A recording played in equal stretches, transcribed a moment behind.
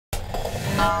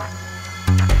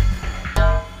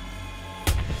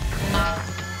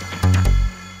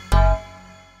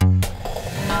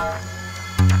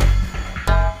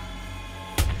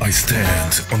I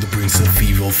stand on the brink of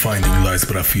evil, finding lies,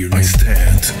 but I fear no. I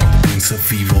stand on the brink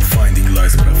of evil, finding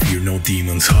lies, but I fear no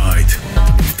demons hide.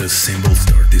 Beneath the symbols,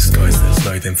 dark disguise, there's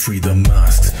light and freedom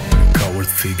masks. Coward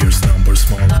figures, numbers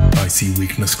small, I see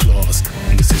weakness claws.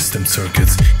 In the system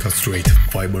circuits, constraight,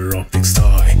 fiber optics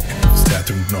tie.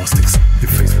 Saturn gnostics, they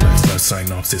face black star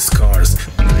synopsis scars.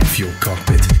 Underneath your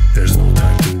cockpit, there's no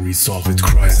time to resolve it.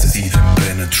 Crisis even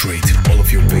penetrate, all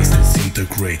of your base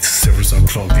disintegrate. Servers are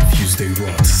clogged, diffuse they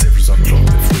rot. Servers are clogged,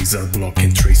 the phrase are blocked.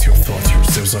 Can trace your thoughts, your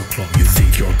servers are clogged. You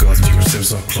think you're God, but your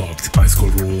servers are clogged. Ice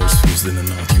cold rollers fused in and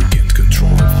out, you can't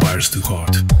control it. Fires too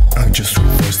hot. I just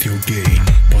reversed your game,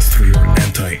 passed through your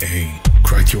anti-aim.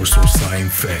 Cried your source I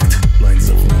infect, lines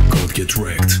of new code get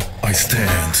wrecked. I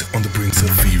stand on the brink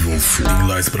of evil, feeding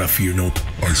lies but I fear no.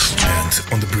 I stand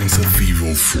on the brink of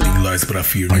evil, feeding lies but I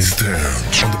fear no. I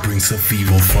stand on the brink of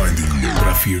evil, finding no, but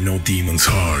I fear no demons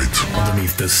hide.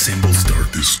 Underneath the symbols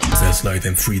dark disguise, there's light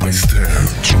and freedom. I stand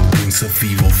on the brink of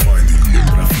evil, finding no,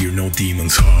 but I fear no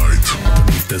demons hide.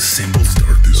 Underneath the symbols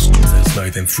dark disguise, there's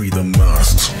light and freedom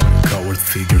masks. Coward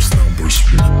figures, numbers,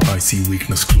 I see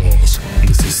weakness claws. In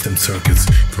the system circuits,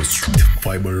 constrict,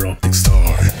 fiber optics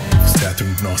tie.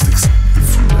 Saturn gnostics,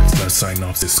 black star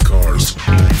synopsis scars.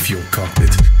 Underneath your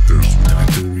cockpit, there's time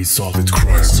to resolve it.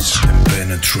 Crisis and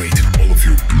penetrate, all of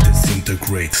your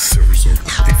disintegrate. Servers are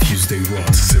diffuse, they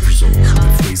rot. Servers are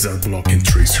the phrase are blocked. Can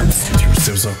trace your foot, your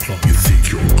servers are clogged. You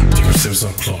think you're good, your servers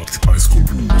are clogged. Ice cold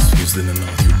rules fused in and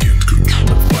out, you can't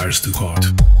control. Fire's too hot.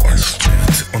 I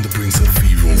stand on the brink of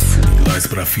evil, feeding lies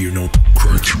but I fear no.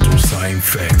 Crack your doors I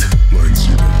infect, lines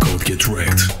in your code get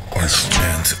wrecked. I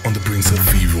stand on the brink of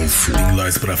evil, feeding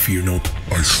lies but I fear no.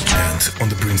 I stand on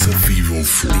the brink of evil,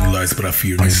 feeding lies but I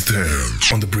fear no. I stand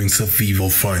on the brink of evil,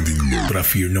 finding no, but I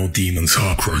fear no demons.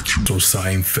 Crack your doors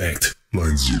I infect,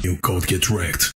 lines in your code get wrecked.